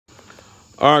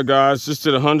All right, guys, just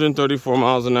did 134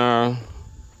 miles an hour,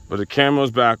 but the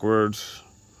camera's backwards.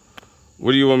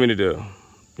 What do you want me to do?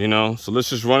 You know, so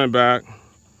let's just run it back.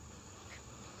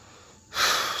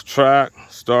 Track,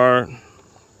 start,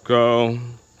 go,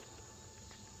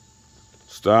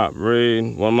 stop,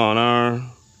 read, 1 mile an hour,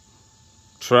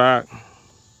 track,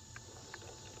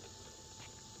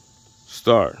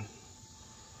 start.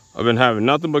 I've been having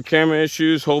nothing but camera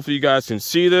issues. Hopefully you guys can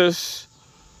see this.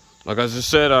 Like I just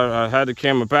said, I had the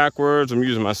camera backwards. I'm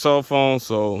using my cell phone,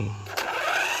 so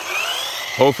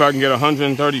hopefully I can get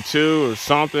 132 or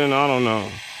something. I don't know.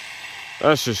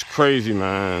 That's just crazy,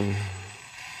 man.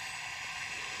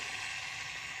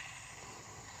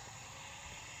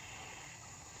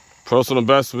 Personal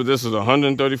best with this is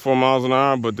 134 miles an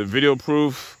hour, but the video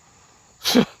proof,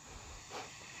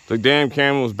 the damn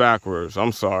camera was backwards.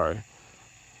 I'm sorry.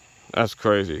 That's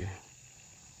crazy.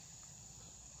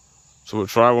 So we'll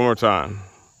try one more time.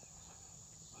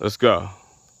 Let's go.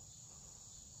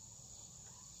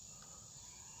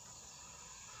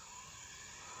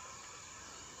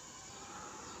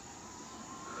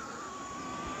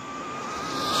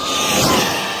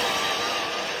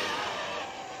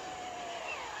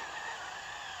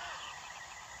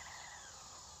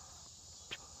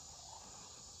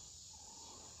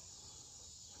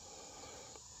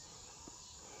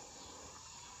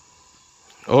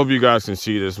 I hope you guys can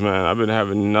see this, man. I've been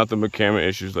having nothing but camera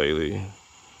issues lately.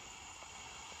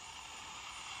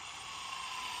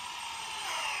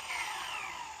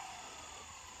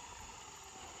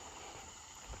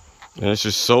 And it's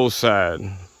just so sad.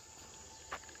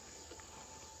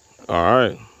 All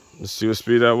right, let's see what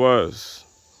speed that was.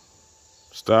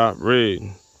 Stop, read.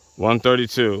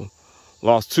 132.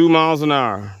 Lost 2 miles an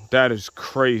hour. That is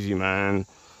crazy, man.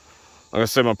 Like I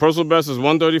said, my personal best is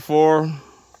 134.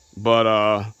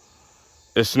 But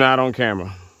it's not on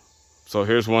camera. So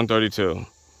here's 132.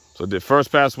 So I did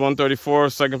first pass 134,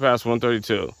 second pass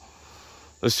 132.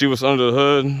 Let's see what's under the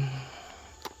hood.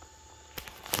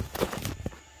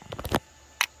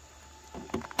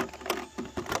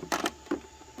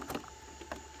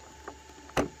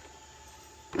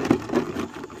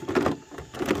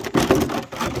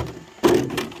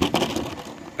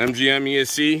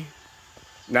 MGM-CASTLE,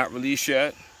 not released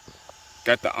yet.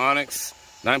 Got the ONYX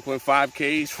 9.5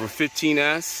 Ks for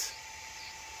 15S,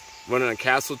 running a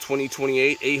Castle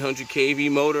 2028 800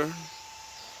 kV motor.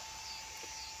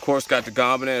 Of course, got the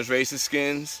Gombinez racing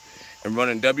skins, and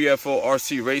running WFO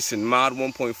RC Racing Mod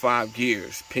 1.5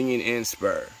 gears, pinion and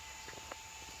spur.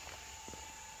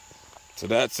 So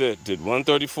that's it. Did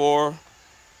 134,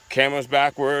 cameras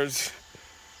backwards,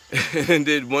 and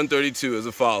did 132 as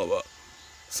a follow-up.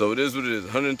 So it is what it is,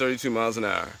 132 miles an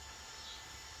hour.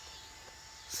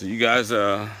 So you guys,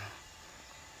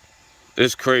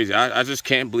 it's crazy. I just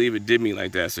can't believe it did me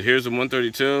like that. So here's the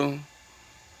 132.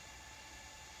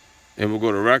 And we'll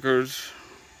go to records.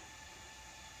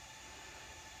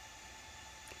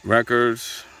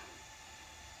 Records.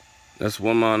 That's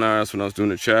 1 mile an hour. That's when I was doing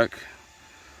the check.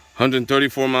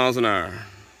 134 miles an hour.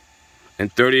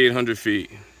 And 3,800 feet.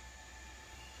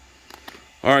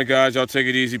 All right, guys. Y'all take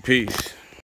it easy. Peace.